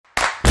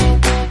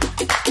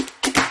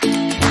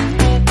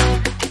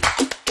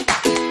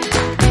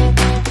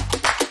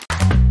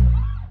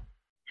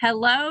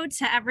Hello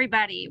to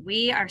everybody.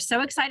 We are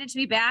so excited to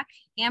be back.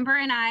 Amber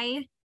and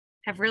I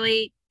have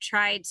really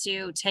tried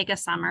to take a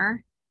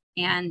summer,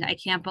 and I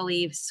can't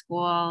believe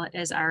school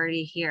is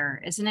already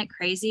here. Isn't it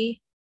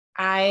crazy?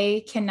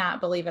 I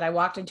cannot believe it. I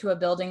walked into a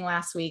building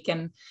last week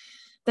and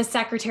the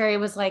secretary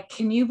was like,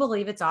 "Can you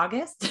believe it's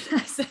August?"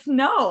 I said,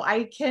 "No,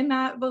 I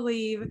cannot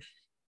believe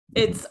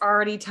it's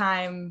already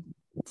time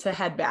to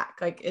head back."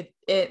 Like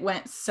it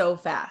went so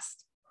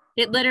fast.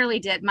 It literally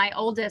did. My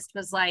oldest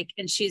was like,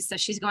 and she's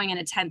going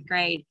into 10th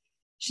grade.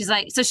 She's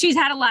like, so she's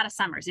had a lot of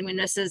summers. I mean,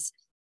 this is,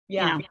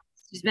 Yeah.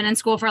 she's been in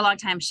school for a long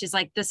time. She's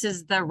like, this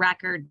is the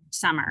record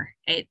summer.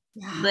 It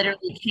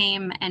literally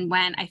came and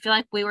went. I feel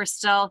like we were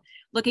still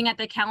looking at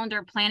the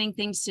calendar, planning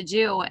things to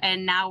do,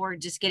 and now we're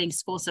just getting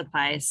school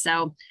supplies.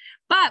 So,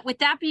 but with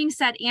that being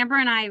said, Amber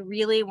and I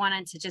really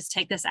wanted to just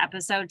take this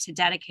episode to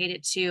dedicate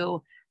it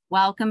to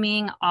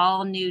welcoming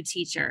all new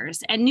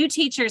teachers, and new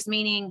teachers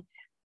meaning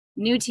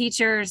new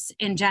teachers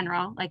in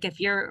general. Like if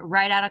you're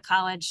right out of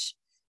college,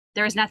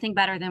 there is nothing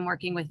better than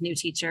working with new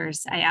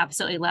teachers. I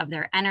absolutely love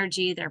their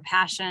energy, their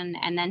passion,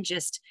 and then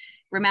just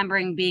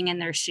remembering being in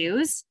their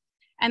shoes.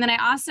 And then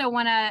I also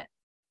want to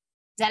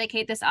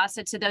dedicate this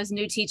also to those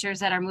new teachers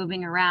that are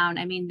moving around.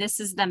 I mean, this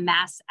is the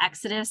mass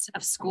exodus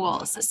of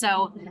schools.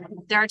 So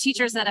there are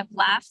teachers that have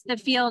left the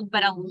field,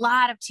 but a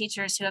lot of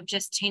teachers who have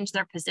just changed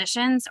their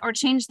positions or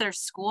changed their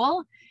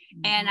school.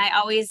 And I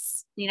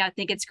always,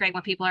 think it's great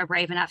when people are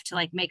brave enough to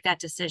like make that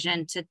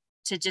decision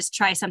to just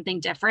try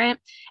something different.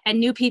 And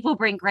new people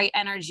bring great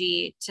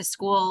energy to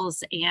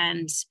schools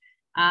and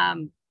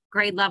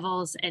grade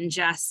levels and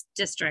just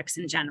districts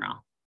in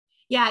general.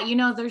 Yeah,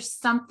 there's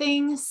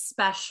something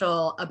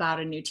special about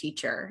a new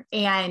teacher.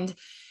 And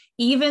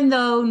even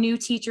though new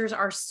teachers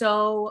are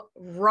so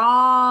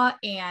raw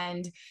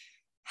and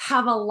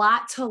have a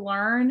lot to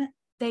learn,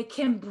 they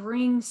can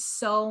bring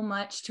so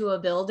much to a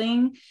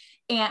building.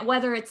 And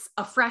whether it's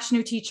a fresh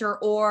new teacher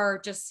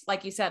or just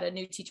like you said, a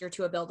new teacher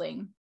to a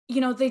building,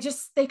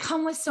 they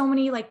come with so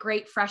many like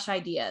great fresh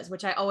ideas,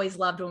 which I always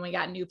loved when we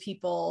got new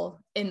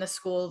people in the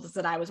schools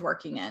that I was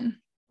working in.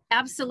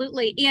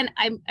 Absolutely. And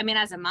I mean,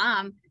 as a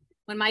mom,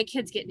 when my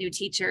kids get new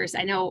teachers,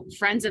 I know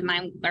friends of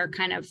mine are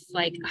kind of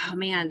like, oh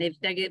man,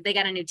 they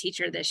got a new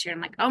teacher this year.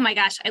 I'm like, oh my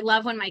gosh, I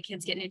love when my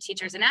kids get new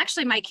teachers. And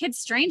actually my kids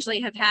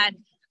strangely have had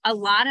a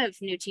lot of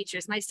new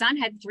teachers. My son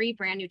had 3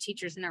 brand new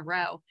teachers in a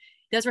row.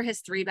 Those were his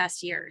 3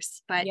 best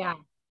years, but yeah,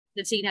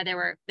 they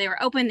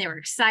were open, they were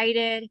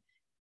excited.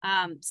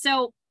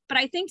 But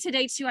I think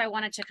today too, I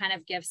wanted to kind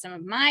of give some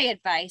of my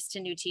advice to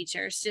new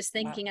teachers, just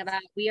thinking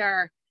about, we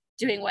are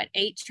doing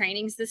 8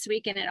 trainings this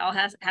week, and it all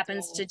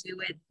happens to do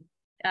with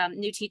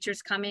new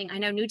teachers coming. I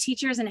know new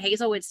teachers in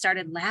Hazelwood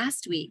started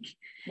last week.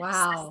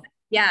 Wow. So,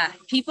 yeah,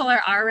 people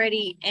are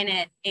already in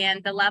it,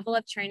 and the level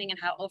of training and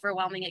how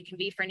overwhelming it can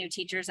be for new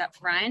teachers up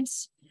front.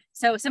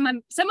 So some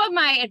of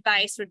my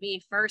advice would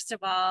be, first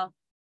of all,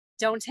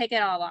 don't take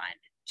it all on.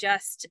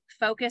 Just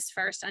focus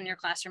first on your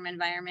classroom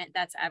environment.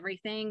 That's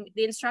everything.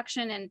 The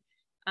instruction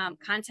and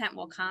content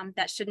will come.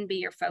 That shouldn't be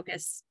your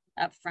focus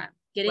up front.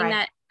 Getting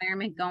that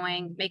environment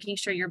going, making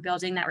sure you're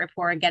building that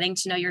rapport, getting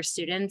to know your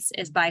students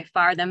is by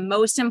far the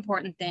most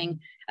important thing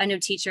a new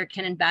teacher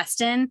can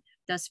invest in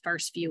those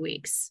first few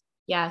weeks.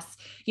 Yes.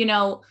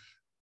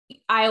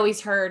 I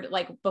always heard,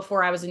 like,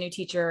 before I was a new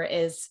teacher,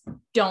 is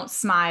don't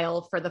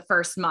smile for the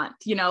first month,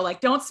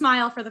 don't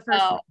smile for the first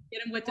month.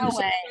 Get them with them.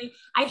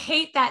 I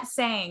hate that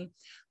saying,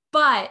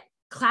 but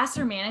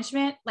classroom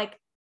management, like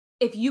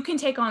if you can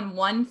take on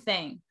one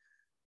thing,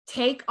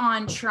 take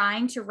on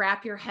trying to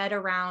wrap your head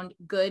around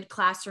good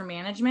classroom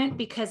management,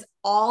 because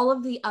all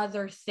of the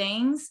other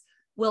things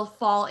will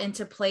fall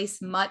into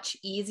place much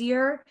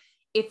easier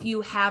if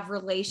you have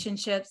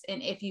relationships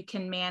and if you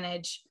can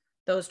manage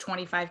those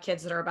 25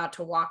 kids that are about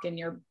to walk in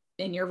your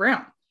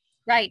room.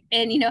 Right.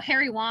 And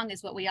Harry Wong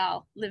is what we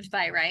all lived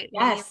by, right?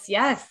 Yes.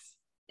 Yes.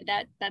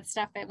 That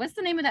stuff. What's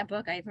the name of that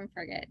book? I even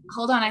forget.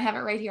 Hold on, I have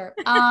it right here.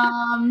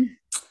 Oh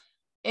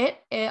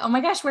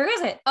my gosh, where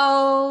is it?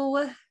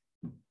 Oh,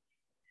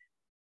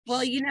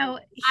 well,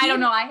 I don't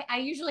know. I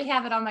usually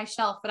have it on my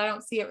shelf, but I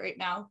don't see it right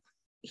now.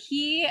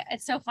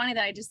 It's so funny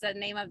that I just, the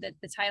name of the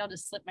title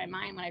just slipped my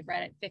mind when I've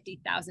read it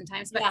 50,000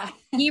 times, but yeah.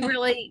 he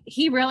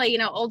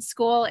really, old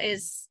school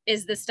is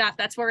the stuff.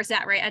 That's where it's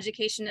at, right?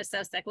 Education is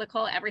so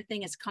cyclical.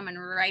 Everything is coming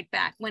right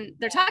back. When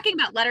they're talking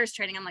about letters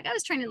training, I'm like, I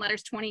was trained in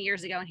letters 20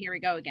 years ago and here we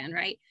go again.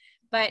 Right.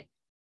 But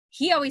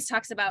he always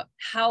talks about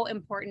how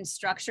important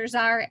structures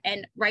are.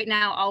 And right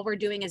now, all we're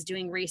doing is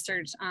doing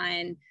research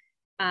on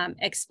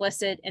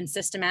explicit and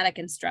systematic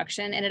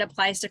instruction. And it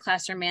applies to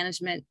classroom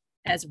management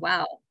as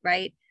well,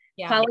 right?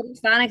 Yeah. Quality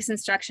phonics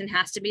instruction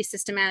has to be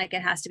systematic.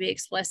 It has to be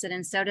explicit.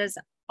 And so does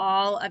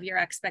all of your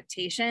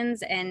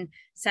expectations and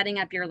setting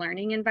up your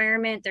learning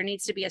environment. There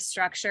needs to be a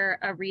structure,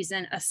 a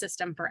reason, a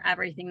system for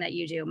everything that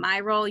you do. My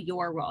role,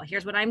 your role.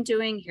 Here's what I'm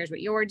doing. Here's what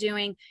you're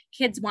doing.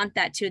 Kids want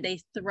that too. They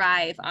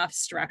thrive off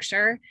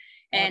structure.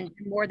 And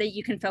the more that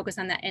you can focus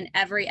on that in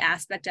every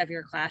aspect of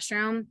your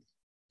classroom,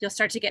 you'll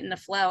start to get in the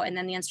flow, and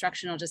then the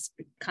instruction will just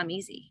come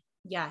easy.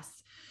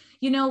 Yes.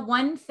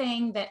 One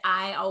thing that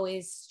I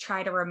always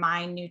try to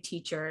remind new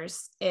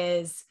teachers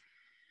is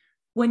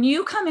when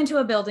you come into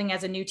a building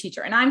as a new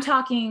teacher, and I'm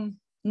talking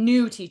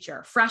new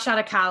teacher, fresh out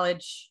of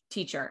college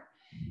teacher,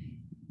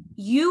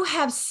 you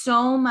have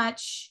so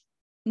much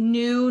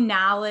new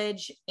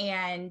knowledge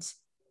and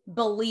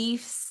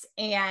beliefs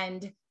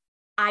and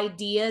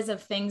ideas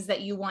of things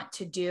that you want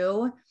to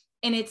do.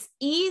 And it's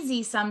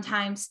easy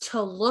sometimes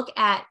to look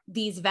at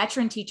these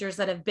veteran teachers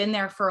that have been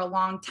there for a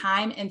long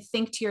time and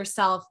think to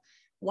yourself,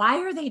 why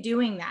are they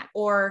doing that?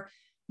 Or,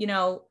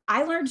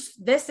 I learned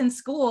this in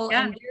school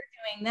and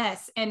they're doing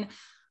this. And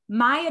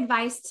my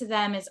advice to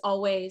them is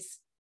always,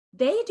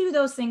 they do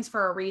those things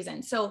for a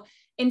reason. So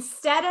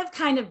instead of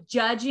kind of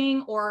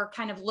judging or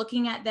kind of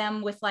looking at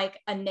them with like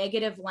a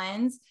negative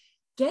lens,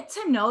 get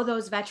to know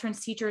those veterans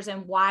teachers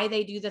and why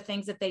they do the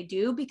things that they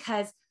do,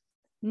 because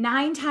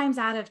 9 times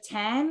out of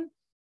 10,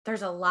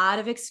 there's a lot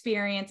of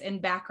experience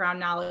and background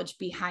knowledge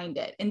behind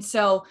it. And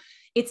so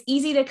it's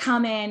easy to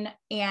come in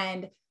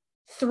and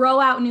throw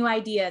out new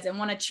ideas and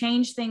want to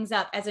change things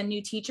up as a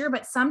new teacher,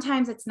 but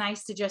sometimes it's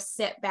nice to just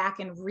sit back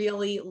and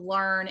really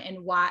learn and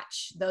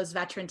watch those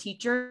veteran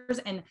teachers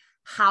and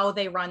how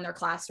they run their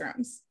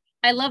classrooms.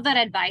 I love that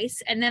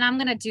advice. And then I'm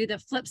going to do the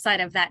flip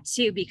side of that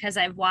too, because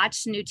I've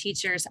watched new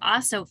teachers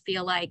also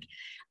feel like,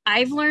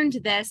 I've learned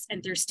this,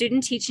 and through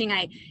student teaching,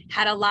 I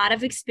had a lot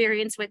of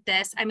experience with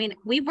this. I mean,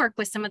 we work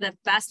with some of the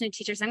best new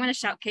teachers. I'm going to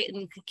shout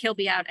Caitlin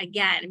Kilby out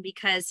again,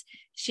 because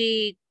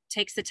she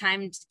takes the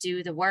time to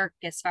do the work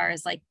as far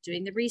as like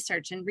doing the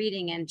research and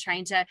reading and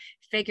trying to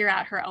figure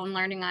out her own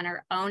learning on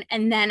her own,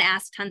 and then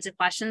ask tons of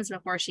questions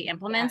before she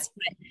implements.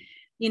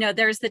 But,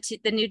 there's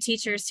the new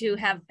teachers who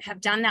have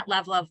done that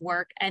level of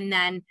work, and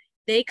then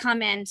they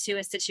come into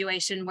a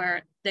situation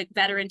where the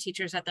veteran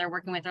teachers that they're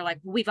working with are like,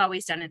 we've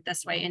always done it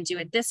this way and do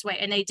it this way.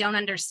 And they don't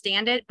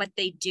understand it, but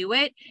they do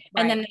it.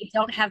 Right. And then they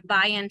don't have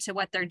buy-in to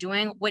what they're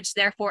doing, which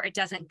therefore it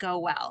doesn't go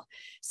well.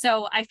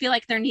 So I feel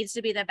like there needs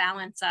to be the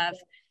balance of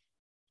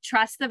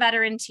trust the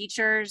veteran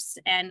teachers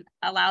and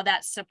allow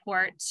that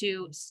support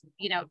to,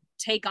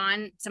 take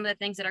on some of the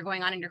things that are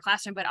going on in your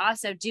classroom, but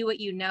also do what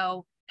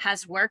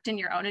has worked in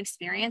your own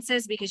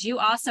experiences, because you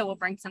also will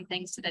bring some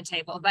things to the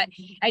table. But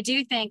I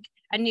do think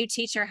a new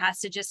teacher has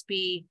to just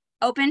be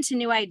open to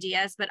new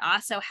ideas, but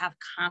also have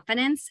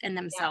confidence in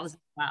themselves as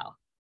well.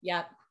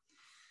 Yep.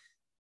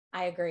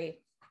 I agree.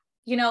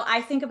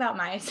 I think about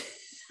I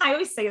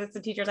always say this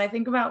to teachers, I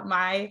think about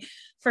my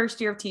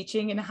first year of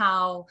teaching and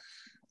how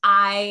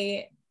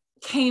I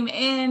came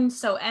in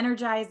so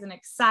energized and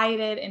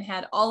excited and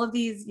had all of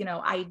these,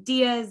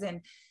 ideas.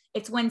 And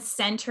it's when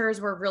centers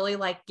were really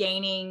like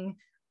gaining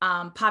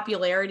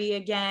popularity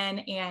again.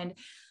 And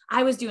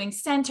I was doing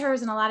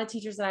centers, and a lot of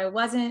teachers that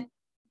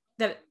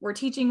we're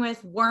teaching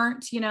with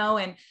weren't,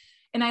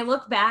 and I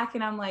look back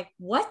and I'm like,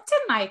 what did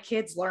my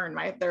kids learn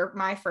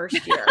my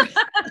first year?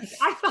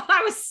 I thought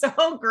I was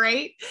so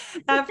great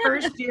that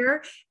first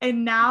year.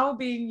 And now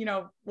being,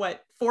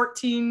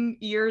 14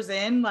 years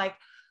in, like,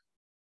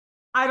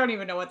 I don't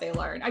even know what they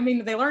learned. I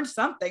mean, they learned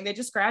something. They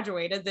just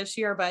graduated this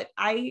year, but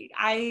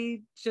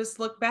I just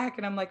look back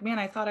and I'm like, man,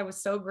 I thought I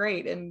was so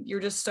great. And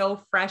you're just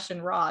so fresh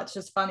and raw. It's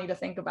just funny to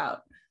think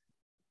about.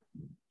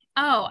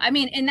 Oh, I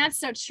mean, and that's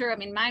so true. I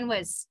mean, mine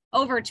was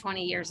over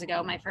 20 years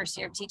ago, my first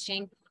year of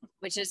teaching,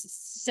 which is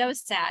so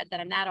sad that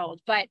I'm that old,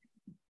 but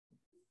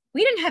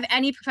we didn't have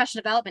any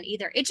professional development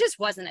either. It just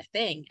wasn't a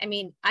thing. I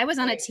mean, I was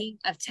on a team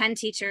of 10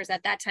 teachers.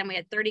 At that time, we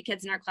had 30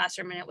 kids in our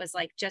classroom, and it was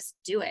like, just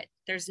do it.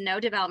 There's no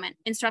development.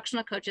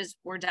 Instructional coaches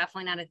were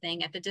definitely not a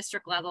thing at the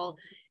district level.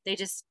 They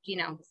just,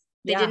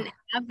 they didn't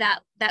have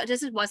that. That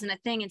just wasn't a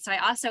thing. And so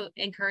I also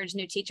encourage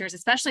new teachers,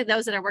 especially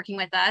those that are working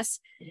with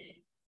us,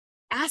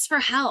 ask for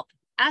help,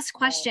 ask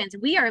questions.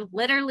 We are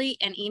literally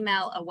an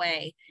email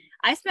away.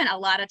 I spent a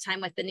lot of time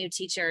with the new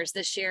teachers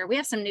this year. We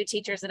have some new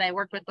teachers that I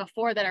worked with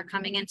before that are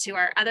coming into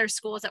our other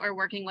schools that we're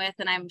working with.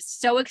 And I'm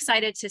so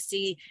excited to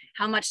see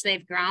how much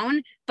they've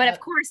grown. But of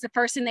course, the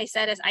first thing they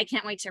said is, I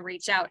can't wait to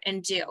reach out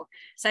and do.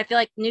 So I feel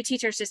like new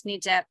teachers just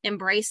need to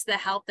embrace the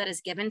help that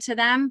is given to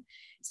them.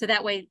 So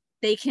that way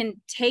they can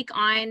take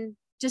on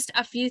just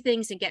a few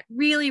things and get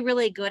really,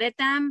 really good at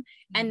them.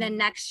 And then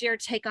next year,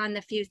 take on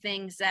the few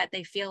things that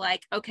they feel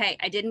like, okay,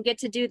 I didn't get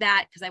to do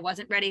that because I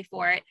wasn't ready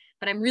for it,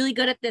 but I'm really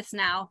good at this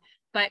now.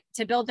 But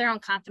to build their own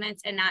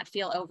confidence and not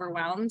feel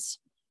overwhelmed,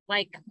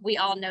 like we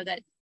all know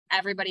that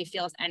everybody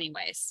feels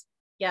anyways.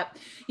 Yep.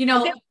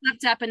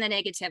 Swept up in the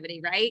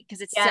negativity, right?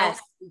 Because it's so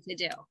easy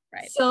to do,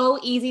 right? So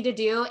easy to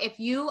do. If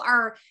you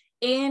are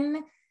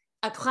in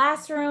a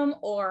classroom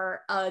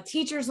or a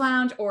teacher's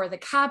lounge or the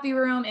copy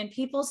room and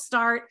people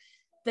start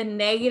the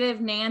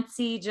negative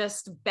Nancy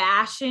just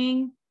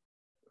bashing,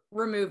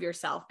 remove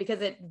yourself,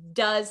 because it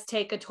does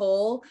take a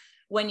toll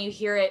when you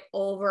hear it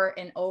over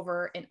and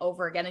over and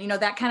over again. And,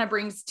 that kind of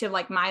brings to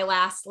like my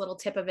last little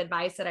tip of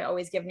advice that I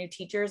always give new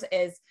teachers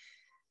is,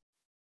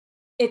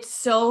 it's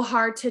so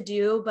hard to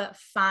do, but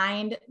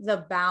find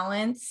the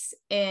balance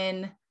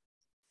in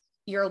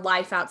your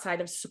life outside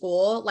of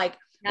school. Like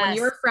when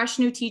you're a fresh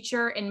new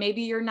teacher and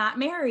maybe you're not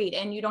married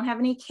and you don't have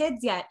any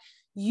kids yet,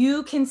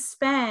 you can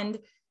spend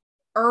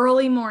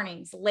early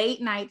mornings,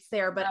 late nights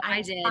there, but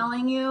I'm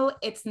telling you,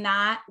 it's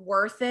not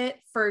worth it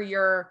for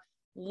your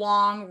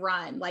long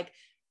run. Like,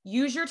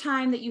 use your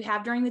time that you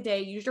have during the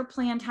day, use your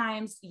plan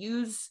times,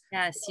 use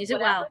it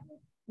well.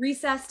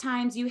 Recess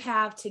times you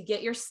have to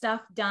get your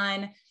stuff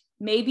done.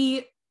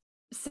 Maybe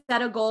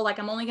set a goal, like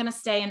I'm only going to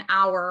stay an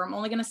hour, I'm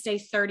only going to stay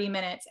 30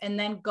 minutes, and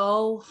then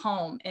go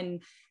home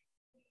and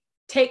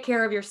take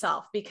care of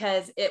yourself,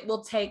 because it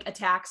will take a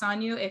tax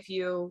on you if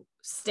you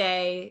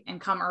stay and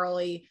come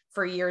early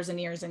for years and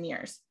years and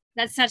years.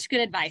 That's such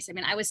good advice. I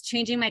mean, I was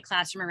changing my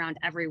classroom around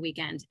every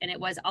weekend, and it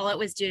was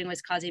doing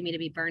was causing me to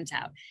be burnt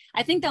out.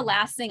 I think the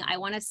last thing I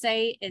want to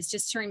say is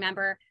just to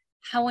remember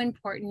how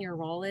important your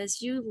role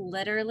is. You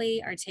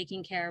literally are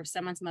taking care of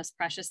someone's most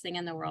precious thing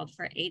in the world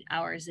for 8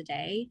 hours a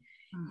day,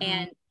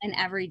 and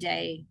every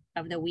day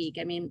of the week.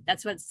 I mean,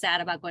 that's what's sad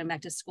about going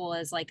back to school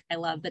is, like, I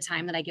love the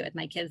time that I get with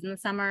my kids in the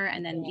summer,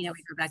 and then, we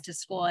go back to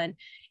school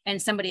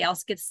and somebody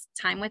else gets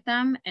time with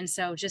them. And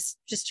so just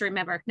to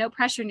remember, no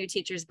pressure, new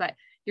teachers, but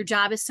your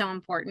job is so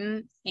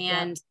important,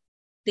 and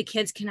the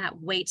kids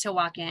cannot wait to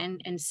walk in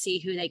and see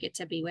who they get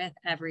to be with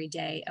every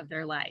day of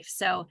their life.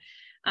 So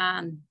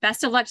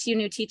best of luck to you,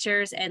 new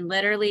teachers, and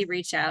literally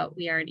reach out.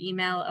 We are an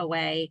email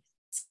away.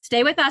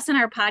 Stay with us in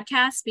our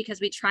podcast,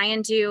 because we try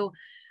and do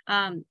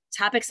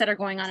topics that are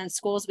going on in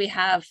schools. We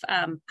have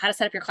how to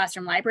set up your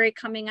classroom library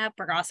coming up.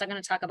 We're also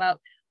going to talk about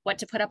what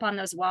to put up on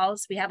those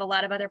walls. We have a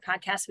lot of other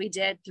podcasts we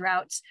did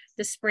throughout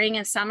the spring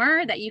and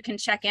summer that you can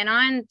check in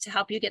on to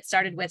help you get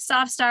started with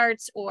soft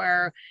starts.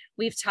 Or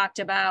we've talked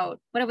about,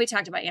 what have we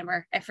talked about,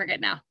 Amber? I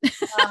forget now.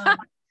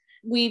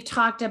 We've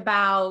talked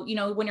about,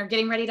 when you're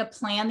getting ready to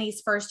plan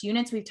these first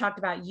units, we've talked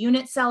about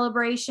unit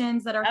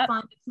celebrations that are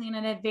fun to plan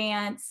in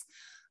advance.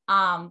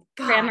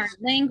 Grammar,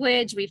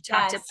 language. We've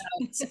talked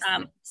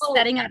about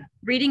setting up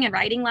reading and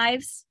writing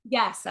lives.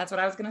 Yes, that's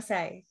what I was going to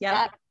say.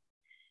 Yep.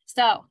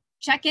 So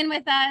check in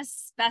with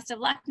us. Best of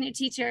luck, new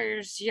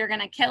teachers. You're going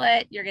to kill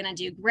it. You're going to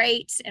do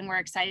great. And we're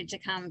excited to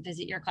come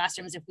visit your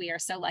classrooms if we are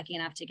so lucky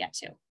enough to get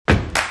to.